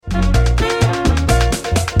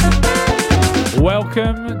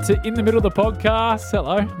to In the Middle of the Podcast.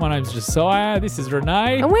 Hello, my name's Josiah. This is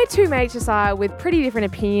Renee. And we're two mates, Josiah, with pretty different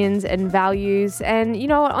opinions and values. And you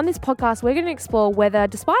know what? On this podcast, we're going to explore whether,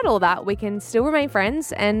 despite all that, we can still remain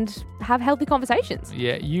friends and have healthy conversations.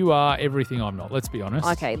 Yeah, you are everything I'm not, let's be honest.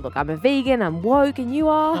 Okay, look, I'm a vegan, I'm woke, and you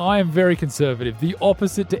are. I am very conservative, the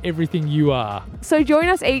opposite to everything you are. So join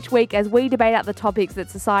us each week as we debate out the topics that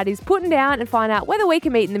society's putting down and find out whether we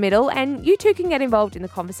can meet in the middle. And you two can get involved in the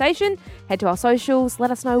conversation. Head to our socials, let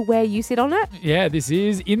us know where you sit on it. Yeah, this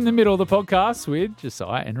is In the Middle of the Podcast with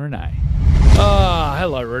Josiah and Renee.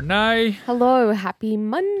 Hello, Renee. Hello, happy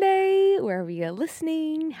Monday, wherever you're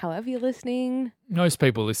listening, however you're listening. Most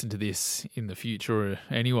people listen to this in the future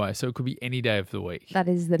anyway, so it could be any day of the week. That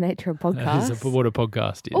is the nature of That podcasts. is what a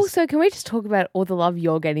podcast is. Also, can we just talk about all the love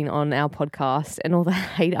you're getting on our podcast and all the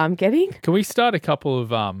hate I'm getting? Can we start a couple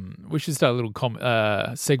of, we should start a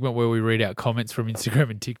little segment where we read out comments from Instagram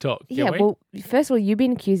and TikTok. Can we? Well, first of all, you've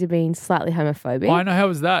been accused of being slightly homophobic. I know, how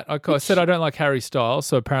was that? I said I don't like Harry Styles,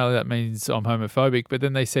 so apparently that means I'm homophobic. But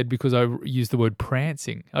then they said because I used the word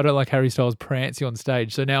prancing, I don't like Harry Styles prancing on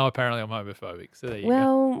stage. So now apparently I'm homophobic. So there you go.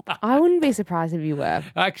 Well, I wouldn't be surprised if you were.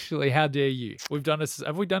 Actually, how dare you? Have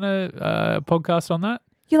we done a podcast on that?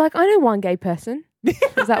 You're like, I know one gay person. Is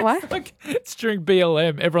that why? It's during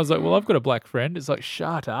BLM. Everyone's like, well, I've got a black friend. It's like,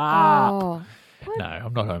 shut up. Oh, what? No,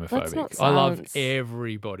 I'm not homophobic. not I love silence.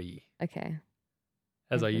 everybody Okay.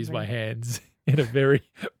 as I use my hands in a very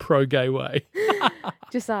pro-gay way.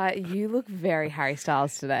 Josiah, you look very Harry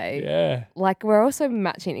Styles today. Yeah. Like, we're also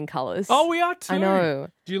matching in colours. Oh, we are too. I know.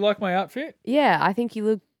 Do you like my outfit? Yeah, I think you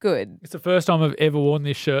look good. It's the first time I've ever worn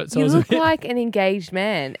this shirt. So I You was look a bit... like an engaged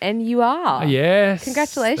man, and you are. Yes.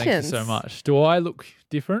 Congratulations. Thank you so much. Do I look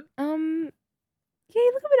different? Yeah,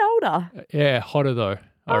 you look a bit older. Yeah, hotter though,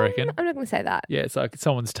 I reckon. I'm not going to say that. Yeah, it's like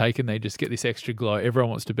someone's taken, they just get this extra glow. Everyone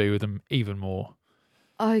wants to be with them even more.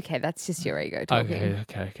 Okay, that's just your ego talking.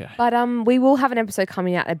 Okay. But we will have an episode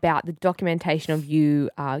coming out about the documentation of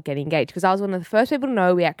you getting engaged, because I was one of the first people to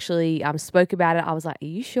know. We actually spoke about it. I was like, are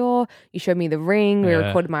you sure? You showed me the ring. We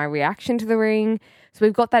recorded my reaction to the ring. So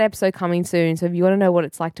we've got that episode coming soon. So if you want to know what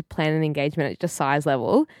it's like to plan an engagement at just size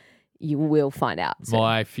level, you will find out soon.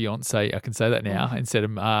 My fiance, I can say that now instead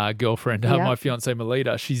of girlfriend, my fiance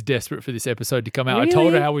Melita, she's desperate for this episode to come out. Really? I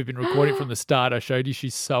told her how we've been recording from the start. I showed you.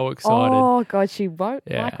 She's so excited. Oh, God, she won't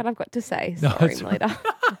like what I've got to say. Sorry, Melita.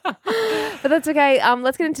 But that's okay.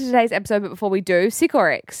 Let's get into today's episode. But before we do, sick or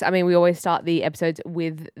X? I mean, we always start the episodes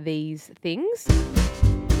with these things.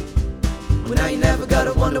 Well, now you never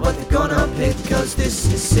gotta wonder what they're gonna pick, cause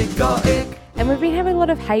this is sick or ick. And we've been having a lot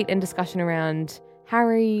of hate and discussion around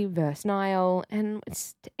Harry versus Niall, and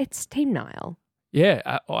it's Team Niall. Yeah,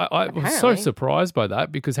 I was so Apparently. surprised by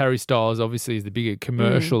that because Harry Styles obviously is the bigger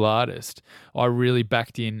commercial artist. I really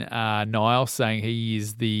backed in Niall, saying he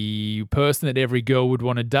is the person that every girl would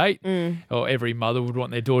want to date or every mother would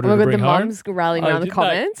want their daughter to We've got bring the home. mums rallying around the didn't they?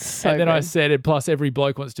 comments. So And then I good. said it, plus every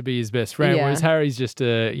bloke wants to be his best friend, Yeah. whereas Harry's just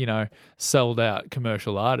a, sold out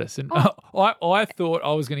commercial artist. And I thought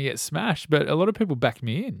I was going to get smashed, but a lot of people backed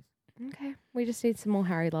me in. Okay, we just need some more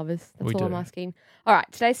Harry lovers. That's We all I'm do. asking. All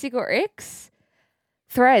right, today's sick or X.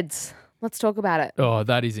 Threads. Let's talk about it. Oh,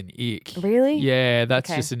 that is an ick. Really? Yeah, that's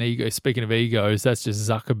Okay. just an ego. Speaking of egos, that's just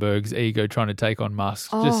Zuckerberg's ego trying to take on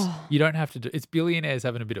Musk. Just Oh. you don't have to do. It's billionaires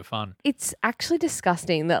having a bit of fun. It's actually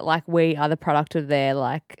disgusting that we are the product of their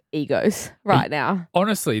egos right now.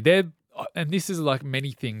 Honestly, and this is like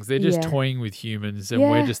many things. They're just Yeah. toying with humans, and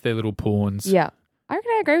Yeah. we're just their little pawns. Yeah, I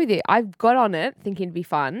reckon I agree with you. I've got on it thinking it'd be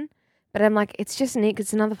fun, but I'm like, it's just Nick.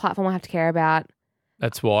 It's another platform I have to care about.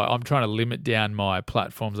 That's why I'm trying to limit down my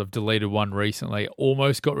platforms. I've deleted one recently.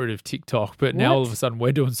 Almost got rid of TikTok, but now all of a sudden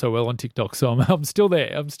we're doing so well on TikTok, so I'm still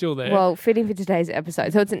there. I'm still there. Well, fitting for today's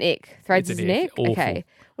episode. So it's an ick. Threads It's is an an ick. ick. Awful. Okay.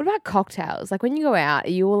 What about cocktails? Like when you go out, are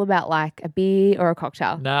you all about a beer or a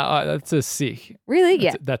cocktail? nah, that's a sick. Really?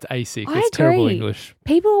 Yeah. That's a sick. I That's terrible agree. English.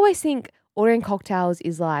 People always think ordering cocktails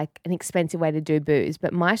is an expensive way to do booze,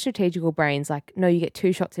 but my strategical brain's like, no, you get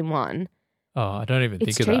 2 shots in one. Oh, I don't even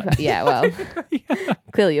It's think cheaper. of that. Yeah, well,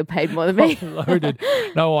 clearly you're paid more than me. Loaded.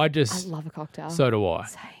 No, I I just. love a cocktail. So do I.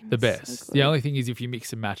 Same. The So best. good. The only thing is if you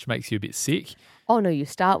mix and match makes you a bit sick. Oh, no, you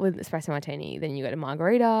start with espresso martini, then you go to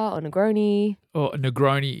margarita or Negroni. Oh,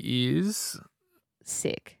 Negroni is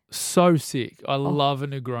Sick. so sick. I love a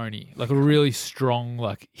Negroni. Like a really strong,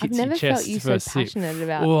 I've hits never your chest felt you for so a sip. passionate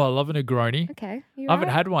about. Oh, I love a Negroni. Okay, you I haven't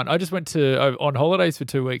right? had one. I just went on holidays for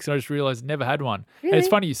 2 weeks and I just realised never had one. And it's Really?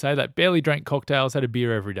 funny you say that. Barely drank cocktails, had a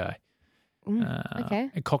beer every day. Okay.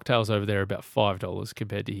 And cocktails over there are about $5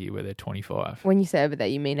 compared to here where they're $25. When you say over there,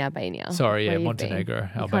 you mean Albania. Sorry, where yeah, you've Montenegro, been.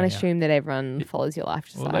 You Albania. can't assume that everyone follows your life,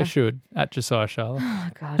 Josiah. Well, they should. At Josiah Charlotte. Oh,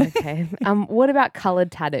 God, okay. What about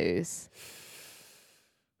coloured tattoos?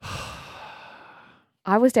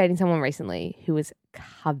 I was dating someone recently who was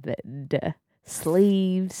covered.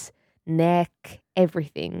 Sleeves, neck,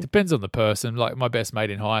 everything. Depends on the person. Like my best mate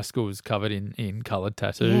in high school was covered in coloured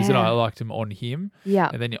tattoos, and I liked them on him. Yeah.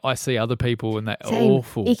 And then I see other people, and they're Same.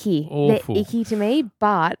 awful, Icky. awful, They're icky to me,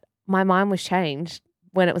 but my mind was changed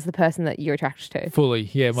when it was the person that you're attracted to. fully.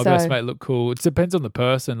 Yeah, my best mate looked cool. It depends on the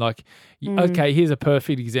person. Like, okay, here's a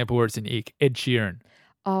perfect example where it's an ick. Ed Sheeran.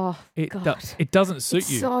 Oh, God. It doesn't suit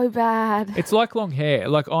It's you. so bad. It's like long hair.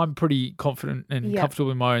 Like I'm pretty confident and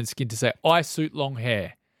comfortable in my own skin to say I suit long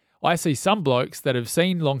hair. I see some blokes that have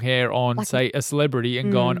seen long hair on, say, a celebrity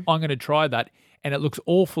and gone, I'm going to try that, and it looks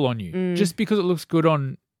awful on you. Just because it looks good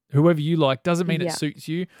on whoever you like doesn't mean it suits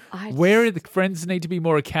you. Where the friends need to be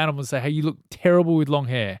more accountable and say, hey, you look terrible with long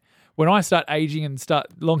hair. When I start aging and start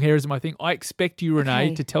long hair is my thing, I expect you,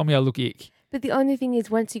 Renee, to tell me I look ick. But the only thing is,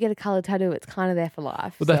 once you get a coloured tattoo, it's kind of there for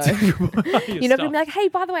life. Well, that's you're not going to be like, hey,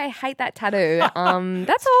 by the way, I hate that tattoo.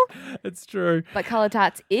 That's all. It's true. But coloured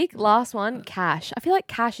tats, ick. Last one, Cash. I feel like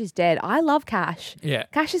Cash is dead. I love Cash. Yeah.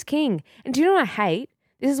 Cash is king. And do you know what I hate?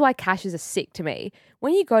 This is why cashes are sick to me.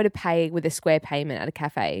 When you go to pay with a square payment at a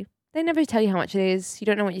cafe, they never tell you how much it is. You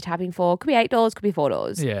don't know what you're tapping for. Could be $8, could be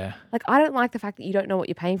 $4. Yeah. Like, I don't like the fact that you don't know what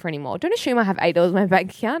you're paying for anymore. Don't assume I have $8 in my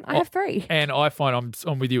bank account. I have $3. And I find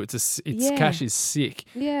I'm with you. Cash is sick.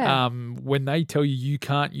 Yeah. When they tell you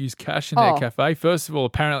can't use cash in their cafe, first of all,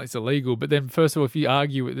 apparently it's illegal. But then, first of all, if you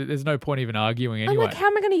argue with it, there's no point even arguing anyway. I'm like, how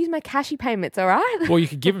am I going to use my cashy payments? All right. Well, you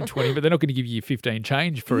could give them 20, but they're not going to give you 15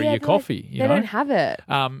 change for your coffee. They don't have it.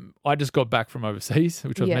 I just got back from overseas,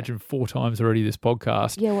 which I've mentioned 4 times already this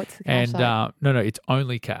podcast. Yeah, what's the cash like? No, it's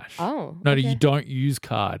only cash. Oh, no, okay. you don't use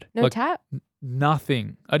card. No tap?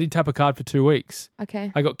 Nothing. I didn't tap a card for 2 weeks.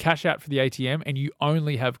 Okay. I got cash out for the ATM, and you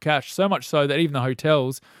only have cash. So much so that even the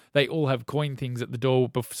hotels, they all have coin things at the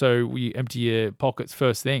door, so we empty your pockets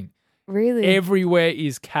first thing. Really? Everywhere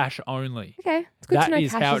is cash only. Okay, it's good to know That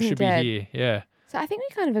is cash how it isn't should dead. be here. Yeah. So I think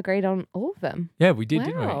we kind of agreed on all of them. Yeah, we did, Wow.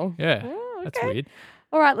 didn't we? Yeah. Oh, That's okay. weird.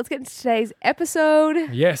 All right, let's get into today's episode.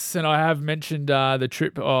 Yes, and I have mentioned the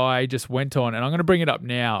trip I just went on, and I'm going to bring it up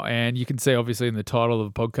now. And you can see, obviously, in the title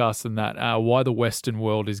of the podcast and that, why the Western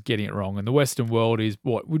world is getting it wrong. And the Western world is,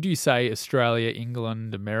 what would you say, Australia,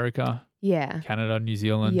 England, America, Yeah. Canada, New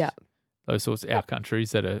Zealand? Yeah. Those sorts of our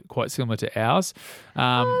countries that are quite similar to ours.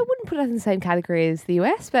 I wouldn't put us in the same category as the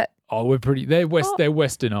US, but We're pretty. They're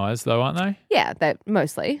Westernized, though, aren't they? yeah, they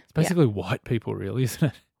mostly. It's basically white people, really, isn't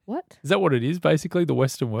it? What? Is that what it is, basically, the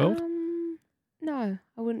Western world? No,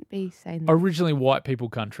 I wouldn't be saying that. Originally white people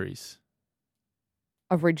countries.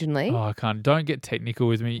 Originally. Oh, I can't. Don't get technical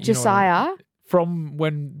with me. You know what I mean? Josiah, From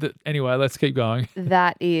when anyway, let's keep going.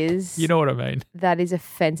 that is You know what I mean. that is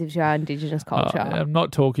offensive to our Indigenous culture. I'm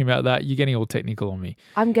not talking about that. You're getting all technical on me.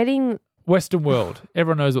 I'm getting. Western world.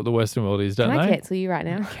 Everyone knows what the Western world is, don't Can I they? cancel you right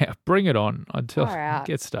now? Yeah, bring it on. Until Far out.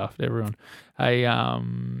 get stuffed, everyone. Hey,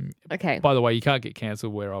 Okay. by the way, you can't get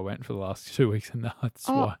cancelled where I went for the last 2 weeks, and that's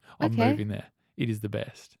why I'm okay. moving there. It is the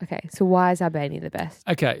best. Okay. So why is Albania the best?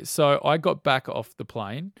 Okay, so I got back off the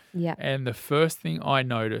plane, Yeah. and the first thing I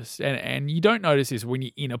noticed, and you don't notice this when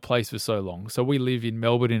you're in a place for so long. So we live in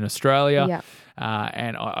Melbourne in Australia, Yeah.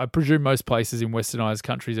 and I presume most places in westernized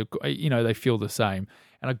countries, they feel the same.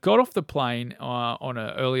 And I got off the plane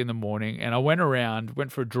early in the morning, and I went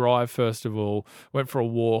for a drive first of all, went for a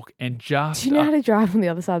walk, and just Do you know how to drive on the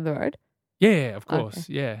other side of the road? yeah, of course,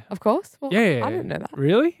 yeah, Of course. Well, yeah. I didn't know that.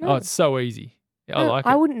 Really? No. Oh, it's so easy. Yeah, I No, like it.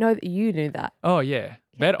 I wouldn't know that you knew that. Oh yeah,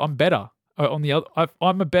 I'm better. On the other,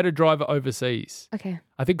 I'm a better driver overseas. Okay.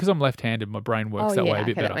 I think because I'm left-handed, my brain works that way a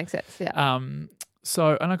bit okay, better. that makes sense. Yeah.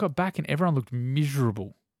 And I got back, and everyone looked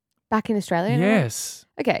miserable. Back in Australia? now? Yes.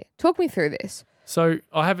 Okay. Talk me through this. So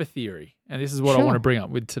I have a theory, and this is what I Sure. want to bring up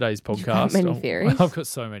with today's podcast. You've got many theories. I've got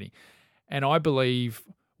so many, and I believe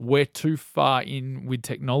we're too far in with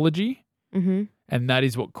technology. Mm-hmm. And that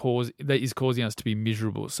is that is causing us to be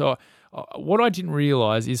miserable. So what I didn't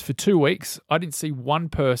realize is for 2 weeks, I didn't see one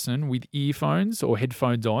person with earphones or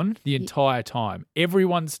headphones on the entire time.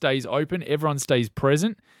 Everyone stays open, everyone stays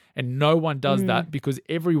present, and no one does that because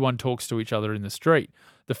everyone talks to each other in the street.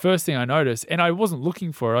 The first thing I noticed, and I wasn't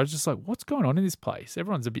looking for it, I was just like, what's going on in this place?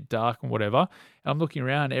 Everyone's a bit dark and whatever. And I'm looking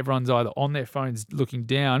around, everyone's either on their phones looking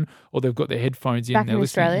down or they've got their headphones in Back and they're in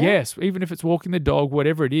listening. Australia? Yes, even if it's walking the dog,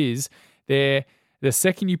 whatever it is, the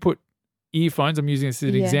second you put earphones, I'm using this as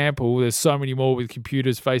an example. There's so many more with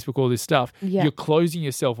computers, Facebook, all this stuff. Yeah. You're closing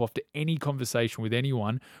yourself off to any conversation with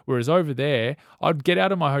anyone. Whereas over there, I'd get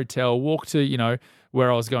out of my hotel, walk to, where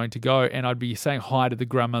I was going to go, and I'd be saying hi to the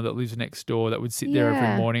grandma that lives next door that would sit there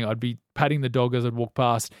every morning. I'd be patting the dog as I'd walk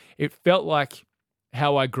past. It felt like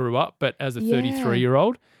how I grew up, but as a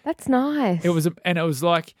 33-year-old. That's nice. It was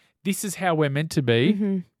like, this is how we're meant to be.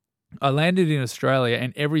 Mm-hmm. I landed in Australia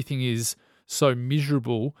and everything is so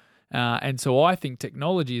miserable. And so I think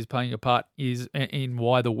technology is playing a part in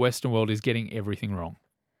why the Western world is getting everything wrong.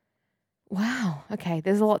 Wow. Okay.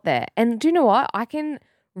 There's a lot there. And do you know what? I can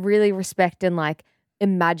really respect and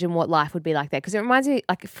imagine what life would be like there. Because it reminds me,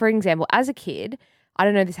 for example, as a kid, I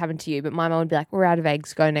don't know if this happened to you, but my mum would be like, we're out of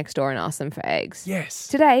eggs, go next door and ask them for eggs. Yes.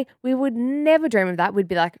 Today, we would never dream of that. We'd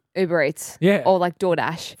be like Uber Eats. Yeah. Or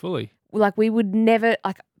DoorDash. Fully. We would never,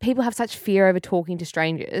 people have such fear over talking to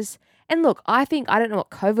strangers. And look, I don't know what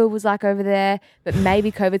COVID was like over there, but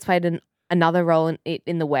maybe COVID's played another role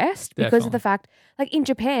in the West because of the fact, in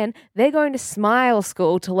Japan, they're going to smile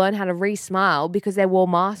school to learn how to re-smile because they wore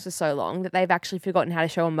masks for so long that they've actually forgotten how to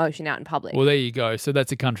show emotion out in public. Well, there you go. So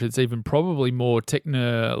that's a country that's even probably more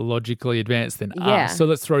technologically advanced than us. So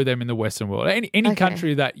let's throw them in the Western world. Any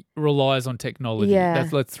country that relies on technology,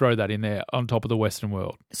 let's throw that in there on top of the Western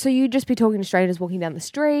world. So you'd just be talking to strangers walking down the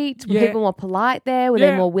street? Were people more polite there? Were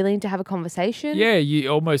they more willing to have a conversation? Yeah, you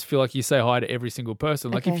almost feel like you say hi to every single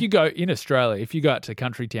person. If you go in Australia, if you go out to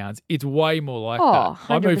country towns, it's way more like that. 100%.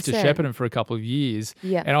 I moved to Shepparton for a couple of years,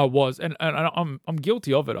 and I was, and I'm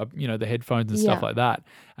guilty of it. The headphones and stuff like that.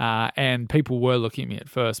 And people were looking at me at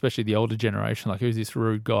first, especially the older generation, like, who's this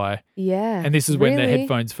rude guy? Yeah. And this is when the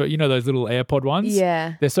headphones, those little AirPod ones?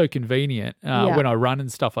 Yeah. They're so convenient when I run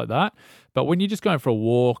and stuff like that. But when you're just going for a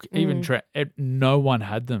walk, even no one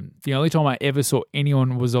had them. The only time I ever saw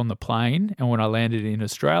anyone was on the plane and when I landed in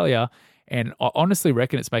Australia. And I honestly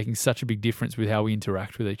reckon it's making such a big difference with how we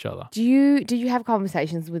interact with each other. Did you have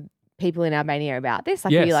conversations with people in Albania about this?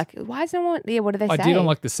 Yes. Were you like, why is no one? Yeah, what do they say? I did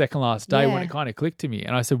on the second last day when it kind of clicked to me.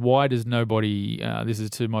 And I said, why does nobody, this is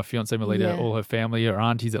to my fiancée Melita, all her family, her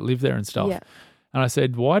aunties that live there and stuff. Yeah. And I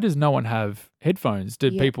said, why does no one have headphones? Do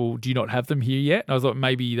you not have them here yet? And I was like,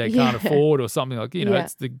 maybe they can't afford or something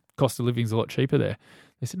it's the cost of living is a lot cheaper there.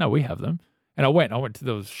 They said, no, we have them. And I went to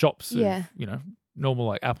those shops, of,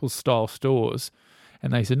 normal Apple style stores.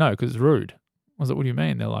 And they said, no, because it's rude. I was like, what do you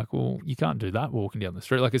mean? They're like, well, you can't do that walking down the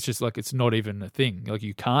street. It's just it's not even a thing.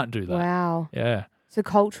 You can't do that. Wow. Yeah. So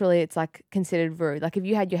culturally, it's considered rude. If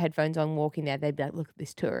you had your headphones on walking there, they'd be like, look at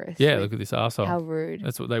this tourist. Yeah, look at this arsehole. How rude.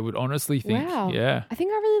 That's what they would honestly think. Wow. Yeah. I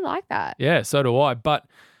think I really like that. Yeah, so do I. But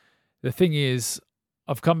the thing is,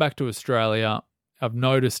 I've come back to Australia, I've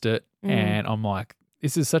noticed it, and I'm like,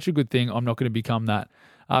 this is such a good thing. I'm not going to become that.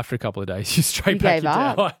 After a couple of days, you straight back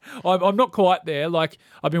into I'm not quite there.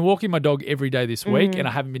 I've been walking my dog every day this week and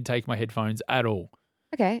I haven't been taking my headphones at all.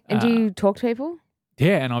 Okay. And do you talk to people?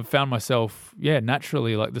 Yeah, and I've found myself,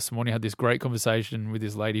 naturally, this morning I had this great conversation with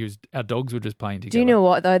this lady our dogs were just playing together. Do you know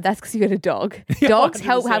what, though? That's because you got a dog. Dogs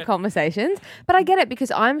help have conversations. But I get it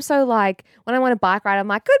because I'm so when I want a bike ride, I'm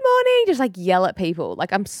like, good morning, just yell at people.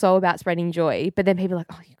 I'm so about spreading joy. But then people are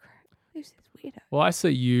like, oh, you who's this weirdo? Well, I see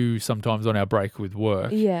you sometimes on our break with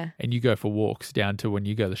work. Yeah. And you go for walks down to when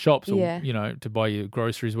you go to the shops or, to buy your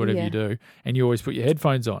groceries, whatever you do. And you always put your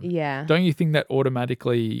headphones on. Yeah. Don't you think that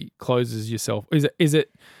automatically closes yourself? Is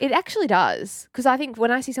it? It actually does. Because I think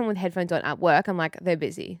when I see someone with headphones on at work, I'm like, they're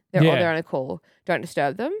busy. They're on a call. Don't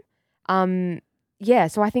disturb them.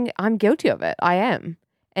 So I think I'm guilty of it. I am.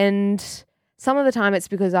 And some of the time it's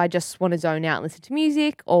because I just want to zone out and listen to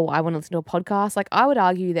music or I want to listen to a podcast. I would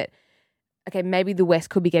argue that okay, maybe the West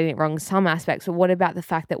could be getting it wrong in some aspects, but what about the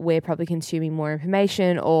fact that we're probably consuming more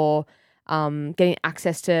information or getting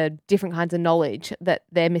access to different kinds of knowledge that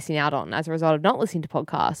they're missing out on as a result of not listening to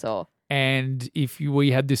podcasts or... And if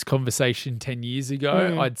we had this conversation 10 years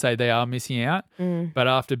ago, I'd say they are missing out. But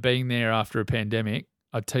after being there after a pandemic,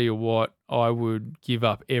 I'd tell you what, I would give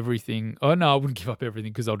up everything. Oh, no, I wouldn't give up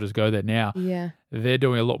everything because I'll just go there now. Yeah. They're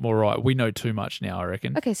doing a lot more right. We know too much now, I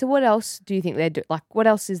reckon. Okay, so what else do you think they're doing? What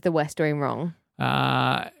else is the West doing wrong?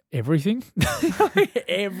 Everything.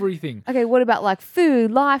 Everything. Okay, what about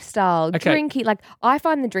food, lifestyle, drinking? I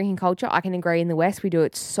find the drinking culture, I can agree in the West, we do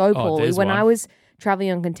it so poorly. When I was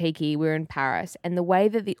traveling on Kentucky, we were in Paris, and the way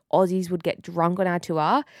that the Aussies would get drunk on our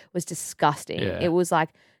tour was disgusting. Yeah. It was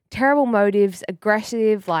terrible motives,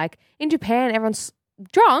 aggressive. In Japan, everyone's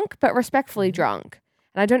drunk, but respectfully drunk.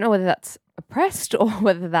 And I don't know whether that's oppressed or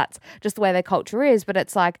whether that's just the way their culture is, but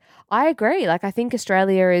it's I agree. I think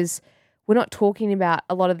Australia is we're not talking about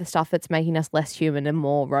a lot of the stuff that's making us less human and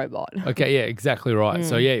more robot. Okay, yeah, exactly right.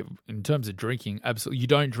 So, yeah, in terms of drinking, absolutely, you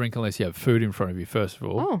don't drink unless you have food in front of you, first of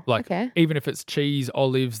all. Oh, like, okay. even if it's cheese,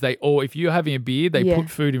 olives, if you're having a beer, they Yeah. put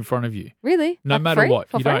food in front of you. Really? No Like matter free? what.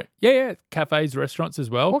 For You free? don't. Yeah, cafes, restaurants as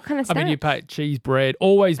well. What kind of I mean, you snacks? pay cheese, bread,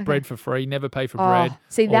 always bread for free, never pay for bread.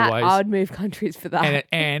 See that always. I would move countries for that.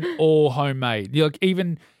 and all homemade. You like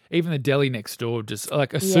even the deli next door, just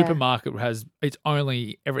like a supermarket has it's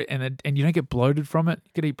only and you don't get bloated from it.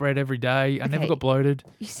 You could eat bread every day. I never Okay. got bloated.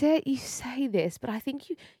 You say this, but I think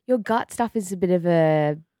your gut stuff is a bit of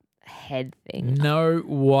a head thing. No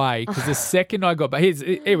way. Because the second I got back,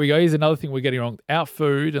 here we go. Here's another thing we're getting wrong. Our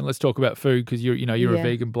food, and let's talk about food because you're a Yeah.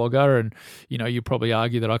 vegan blogger, and you probably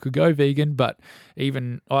argue that I could go vegan, but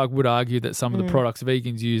even I would argue that some of the products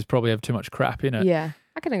vegans use probably have too much crap in it. Yeah,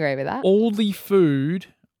 I can agree with that. All the food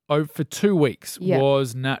for 2 weeks Yeah.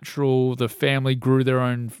 was natural. The family grew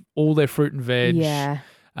all their fruit and veg. Yeah.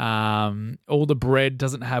 All the bread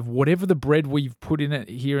doesn't have whatever the bread we've put in it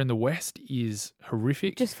here in the West is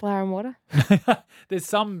horrific. Just flour and water. There's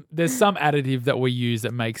some additive that we use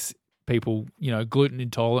that makes people, gluten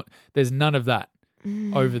intolerant. There's none of that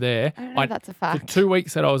over there. I don't know if that's a For fact. 2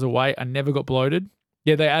 weeks that I was away, I never got bloated.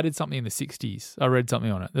 Yeah, they added something in the 60s. I read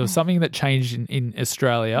something on it. There was something that changed in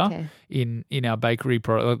Australia Okay. in our bakery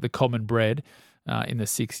product, like the common bread in the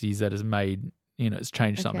 60s that has made, it's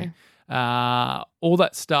changed something. All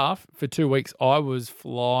that stuff for 2 weeks, I was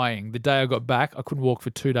flying. The day I got back, I couldn't walk for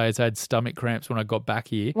 2 days. I had stomach cramps when I got back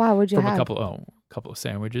here. Why would you from have? a couple of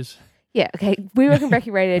sandwiches. Yeah, okay. We work in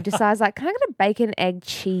Brekkie Radio. Just I was like, can I get a bacon, egg,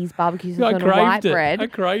 cheese, barbecue sauce I on a white craved it. bread? I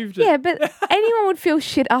craved it. Yeah, but anyone would feel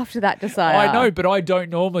shit after that, Josiah. I know, but I don't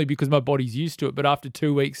normally because my body's used to it. But after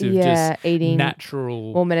 2 weeks of Yeah, just eating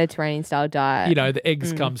natural, more Mediterranean style diet. the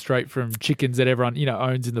eggs come straight from chickens that everyone,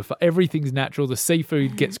 owns in everything's natural. The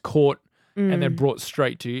seafood gets caught and then brought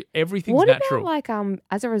straight to you. Everything's What natural. about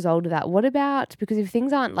as a result of that? What about because if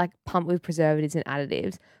things aren't like pumped with preservatives and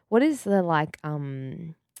additives, what is the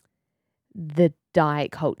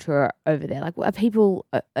diet culture over there? Like, are people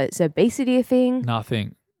is obesity a thing?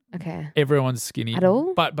 Nothing. Okay. Everyone's skinny At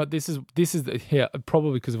all? But this is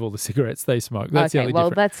probably because of all the cigarettes they smoke. That's the Okay, only well,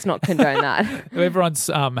 difference. let's not condone that. Everyone's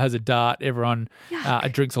has a dart. Everyone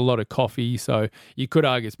drinks a lot of coffee. So you could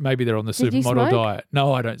argue maybe they're on the Did you supermodel smoke? diet.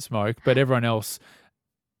 No, I don't smoke, but everyone does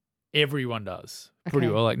pretty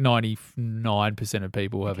Okay. well. Like 99% of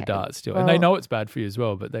people have a Okay, dart still, and they well- know it's bad for you as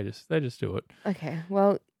well. But they just do it. Okay,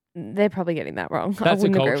 well, they're probably getting that wrong. I That's a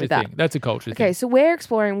wouldn't agree culture with that. thing. That's a culture Okay, thing. so we're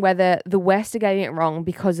exploring whether the West are getting it wrong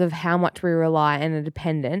because of how much we rely and are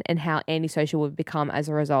dependent and how antisocial we've become as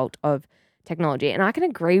a result of technology. And I can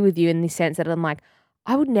agree with you in the sense that I'm like,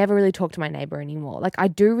 I would never really talk to my neighbor anymore. Like, I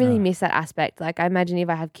do really miss that aspect. Like, I imagine if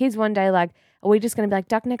I have kids one day, like, are we just going to be like,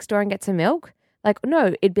 duck next door and get some milk? Like, no,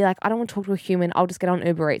 it'd be like, I don't want to talk to a human. I'll just get on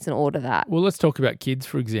Uber Eats and order that. Well, let's talk about kids,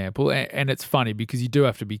 for example. And it's funny because you do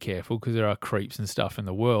have to be careful because there are creeps and stuff in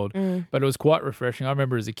the world. But it was quite refreshing. I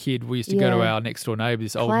remember as a kid, we used to go to Yeah. our next door neighbour,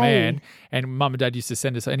 this old Play. man, and mum and dad used to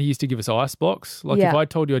send us, and he used to give us ice blocks. Like Yeah. if I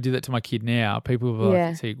told you I did that to my kid now, people would be like,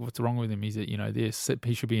 Yeah. see, what's wrong with him? Is it, this,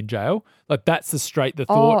 he should be in jail? Like that's the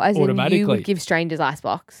Oh, thought as in automatically. you would give strangers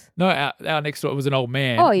icebox. No, our next door was an old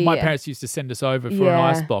man. Oh, yeah. My parents used to send us over for an Yeah.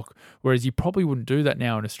 ice block, whereas you probably wouldn't do that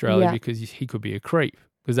now in Australia Yeah. because he could be a creep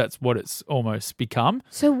because that's what it's almost become.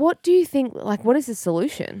 So what do you think, like, what is the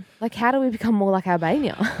solution? Like, how do we become more like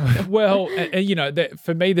Albania? Well,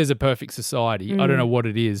 for me, there's a perfect society. I don't know what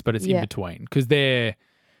it is, but it's in Yeah. between because they're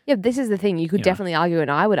Yeah, this is the thing. You could Yeah. definitely argue, and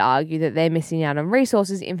I would argue that they're missing out on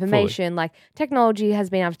resources, information. Like technology has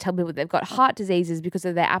been able to tell people they've got heart diseases because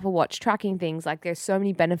of their Apple Watch tracking things. Like there's so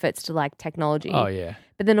many benefits to like technology. oh yeah,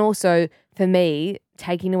 But then also for me,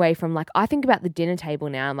 taking away from like, I think about the dinner table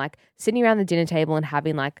now. I'm like sitting around the dinner table and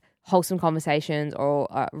having like wholesome conversations or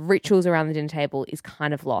rituals around the dinner table is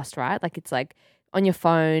kind of lost, right? Like it's like on your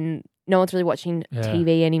phone, no one's really watching Yeah.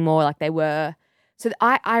 TV anymore like they were. So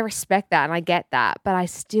I respect that and I get that, but I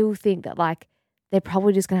still think that like they're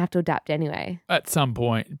probably just going to have to adapt anyway. at some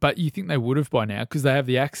point. But you think they would have by now because they have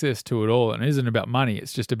the access to it all, and it isn't about money.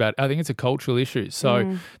 It's just about I think it's a cultural issue.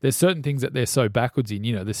 So there's certain things that they're so backwards in.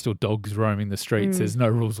 There's still dogs roaming the streets. There's no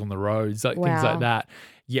rules on the roads, like things Wow. like that.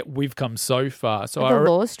 Yet we've come so far. So Are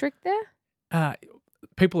the laws strict there?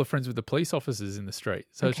 people are friends with the police officers in the street.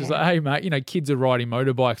 So it's just Okay. like, hey, mate, kids are riding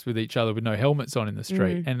motorbikes with each other with no helmets on in the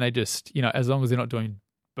street. And they just, as long as they're not doing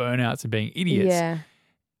burnouts and being idiots, Yeah.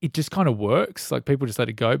 it just kind of works. Like people just let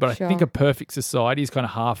it go. But Sure. I think a perfect society is kind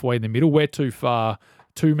of halfway in the middle. We're too far,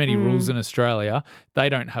 too many rules in Australia. They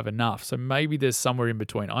don't have enough. So maybe there's somewhere in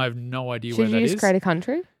between. I have no idea Should where you that just is. create a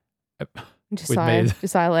country? with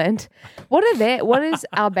Just silent. What is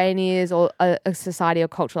Albania's or a society or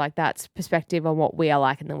culture like that's perspective on what we are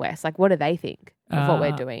like in the West? Like, what do they think of what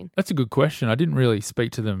we're doing? That's a good question. I didn't really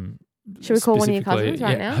speak to them. Should we call one of your cousins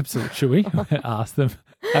right now? Absolutely. Should we? Ask them.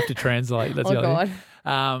 Have to translate. That's the other God.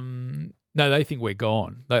 thing. No, they think we're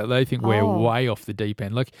gone. They think we're way off the deep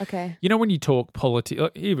end. Like, okay. You know, when you talk politics,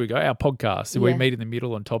 here we go, our podcast, so we meet in the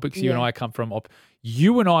middle on topics. You and I come from,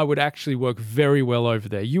 you and I would actually work very well over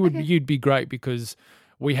there. You'd be great because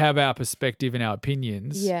we have our perspective and our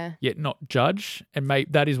opinions, yet not judge. And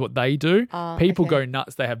that is what they do. People go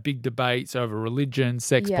nuts. They have big debates over religion,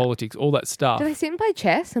 sex, politics, all that stuff. Do they sit and play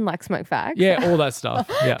chess and like smoke fags? Yeah, all that stuff.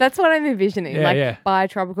 Yeah. That's what I'm envisioning. By a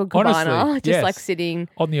tropical cabana, honestly, just like sitting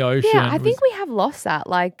on the ocean. Yeah, I think we have lost that.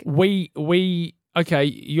 Like we okay,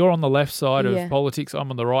 you're on the left side of politics.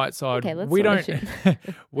 I'm on the right side. Okay, let's we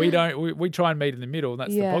try and meet in the middle. And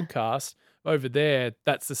that's the podcast. Over there,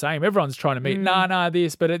 that's the same. Everyone's trying to meet,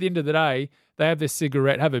 this. But at the end of the day, they have their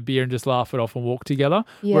cigarette, have a beer and just laugh it off and walk together.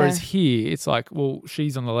 Yeah. Whereas here, it's like, well,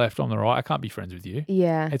 she's on the left, I'm on the right. I can't be friends with you.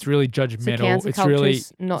 Yeah. It's really judgmental. So cancer it's really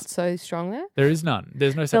not so strong there? There is none.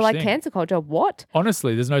 There's no such thing. So like cancer culture, what?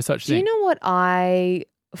 Honestly, there's no such thing. Do you know what I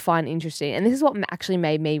find interesting? And this is what actually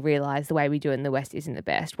made me realise the way we do it in the West isn't the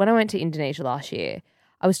best. When I went to Indonesia last year,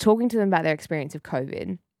 I was talking to them about their experience of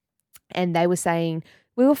COVID and they were saying,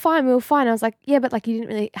 we were fine. I was like, yeah, but like you didn't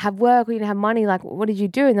really have work, we didn't have money. Like, what did you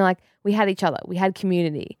do? And they're like, we had each other. We had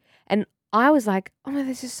community. And I was like, oh my,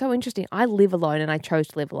 this is so interesting. I live alone and I chose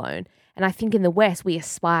to live alone. And I think in the West, we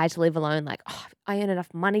aspire to live alone. Like, I earn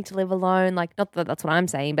enough money to live alone. Like, not that that's what I'm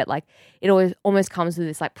saying, but like it always almost comes with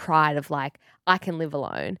this like pride of like, I can live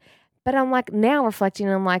alone. But I'm like now reflecting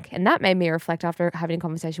and I'm like, and that made me reflect after having a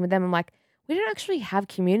conversation with them. I'm like, we don't actually have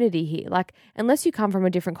community here. Like, unless you come from a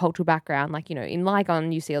different cultural background, like, you know, in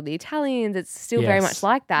Lygon, you see all the Italians, it's still very much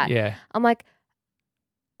like that. Yeah. I'm like,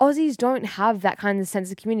 Aussies don't have that kind of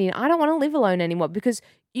sense of community. And I don't want to live alone anymore because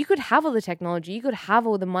you could have all the technology, you could have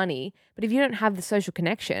all the money, but if you don't have the social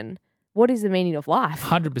connection, what is the meaning of life?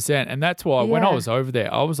 100%. And that's why when I was over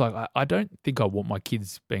there, I was like, I don't think I want my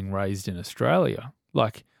kids being raised in Australia.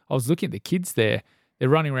 Like, I was looking at the kids there. They're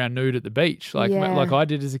running around nude at the beach like I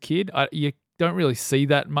did as a kid. You don't really see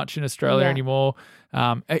that much in Australia anymore.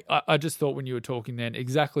 I just thought when you were talking then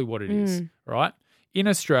exactly what it is, right? In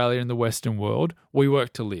Australia, in the Western world, we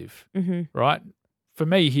work to live, right? For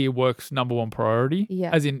me here, work's number one priority,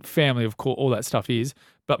 as in family, of course, all that stuff is,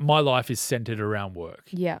 but my life is centered around work.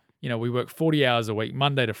 Yeah. You know, we work 40 hours a week,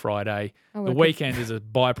 Monday to Friday. The weekend is a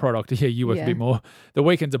byproduct. Yeah, you work a bit more. The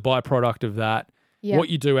weekend's a byproduct of that. Yep. What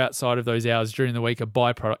you do outside of those hours during the week, a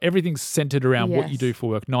byproduct. Everything's centered around what you do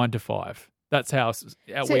for work, 9 to 5. That's how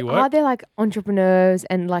we work. Are there like entrepreneurs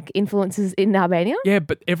and like influencers in Albania? Yeah,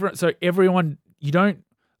 but everyone, you don't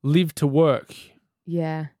live to work.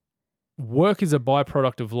 Yeah. Work is a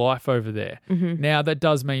byproduct of life over there. Now, that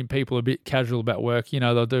does mean people are a bit casual about work. You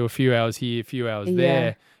know, they'll do a few hours here, a few hours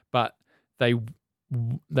there, but they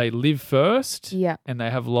live first and they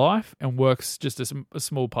have life, and work's just a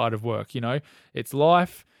small part of work. You know, it's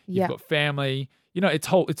life, you've got family, you know,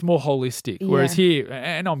 it's more holistic. Whereas here,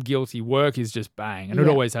 and I'm guilty, work is just bang, and it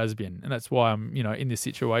always has been. And that's why I'm, you know, in this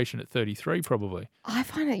situation at 33 probably. I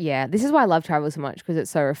find it, this is why I love travel so much, because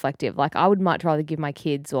it's so reflective. Like, I would much rather give my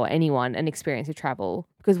kids or anyone an experience of travel,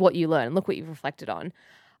 because what you learn, look what you've reflected on.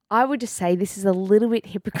 I would just say this is a little bit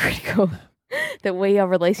hypocritical that we are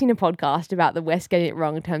releasing a podcast about the West getting it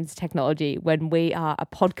wrong in terms of technology when we are a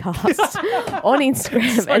podcast on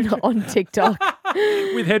Instagram and on TikTok.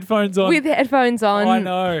 With headphones on. I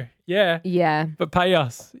know. Yeah. Yeah. But pay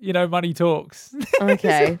us. You know, money talks.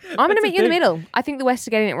 Okay. I'm going to meet you in the middle. I think the West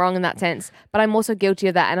are getting it wrong in that sense, but I'm also guilty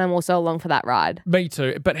of that, and I'm also along for that ride. Me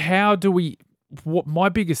too. But how do we... What my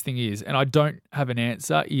biggest thing is, and I don't have an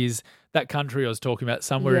answer, is that country I was talking about,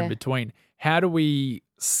 somewhere in between. How do we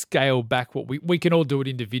scale back what we can all do it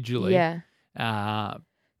individually? Yeah.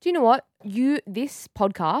 Do you know what? This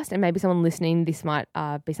podcast, and maybe someone listening, this might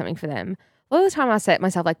be something for them. A lot of the time I set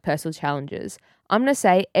myself like personal challenges. I'm going to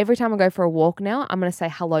say every time I go for a walk now, I'm going to say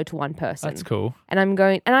hello to one person. That's cool. And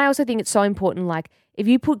I also think it's so important, like if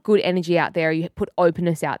you put good energy out there, you put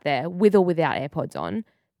openness out there with or without AirPods on,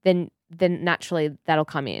 then naturally that'll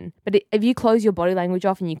come in. But if you close your body language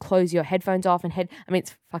off and you close your headphones off I mean,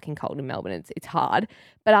 it's fucking cold in Melbourne. It's hard.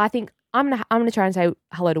 But I think I'm gonna try and say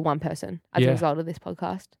hello to one person as a result of this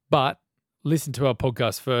podcast. But listen to our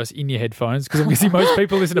podcast first in your headphones, because I'm guessing most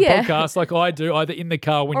people listen to podcasts like I do, either in the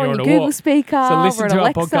car when or you're on a a Google walk. speaker. So listen to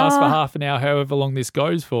Alexa. our podcast for half an hour, however long this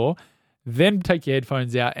goes for. Then take your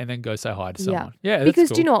headphones out and then go say hi to someone. Yeah, that's because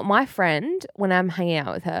cool. do you know what? My friend, when I'm hanging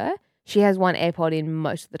out with her, she has one AirPod in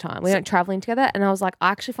most of the time. We went traveling together, and I was like, I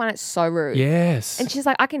actually find it so rude. Yes. And she's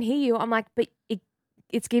like, I can hear you. I'm like, but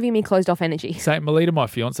it's giving me closed off energy. St. Melita, my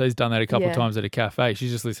fiance, has done that a couple Yeah. of times at a cafe.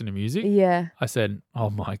 She's just listening to music. Yeah. I said, oh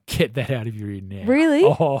my, get that out of your ear now. Really?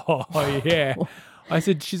 Oh, yeah. I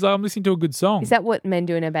said, she's like, I'm listening to a good song. Is that what men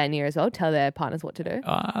do in a band year as well? Tell their partners what to do?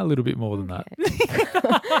 A little bit more than that.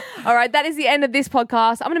 All right, that is the end of this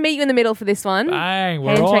podcast. I'm going to meet you in the middle for this one. Bang,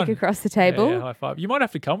 we're Handshake on. across the table. Yeah, high five. You might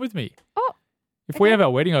have to come with me. Oh, If we have our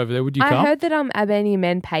wedding over there, would you come? I heard that Albanian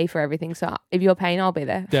men pay for everything, so if you're paying, I'll be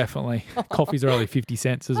there. Definitely. Coffees are only 50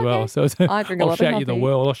 cents as well. Okay. So I drink a I'll lot of shout you the coffee.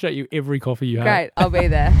 world. I'll shout you every coffee you have. Great, I'll be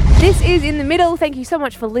there. This is In the Middle. Thank you so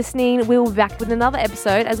much for listening. We'll be back with another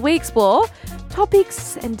episode as we explore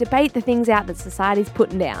topics and debate the things out that society's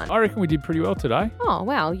putting down. I reckon we did pretty well today. Oh,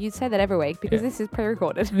 wow. You say that every week because Yeah. this is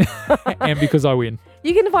pre-recorded. And because I win.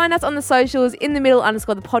 You can find us on the socials, in the middle _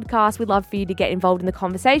 the podcast. We'd love for you to get involved in the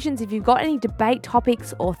conversations. If you've got any debate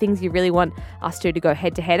topics or things you really want us to go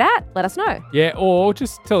head to head at, let us know. Yeah, or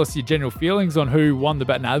just tell us your general feelings on who won the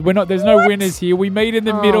bet. No, we're not. There's no winners here. We meet in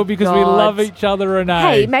the middle because we God. love each other, Renee.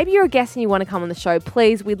 Hey, maybe you're a guest and you want to come on the show.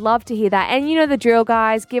 Please, we'd love to hear that. And you know the drill,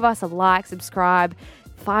 guys. Give us a like, subscribe.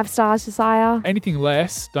 5 stars, Josiah. Anything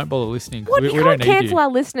less, don't bother listening. 'Cause What? we You don't can't need cancel you. our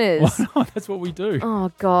listeners. Why not? That's what we do.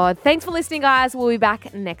 Oh, God. Thanks for listening, guys. We'll be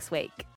back next week.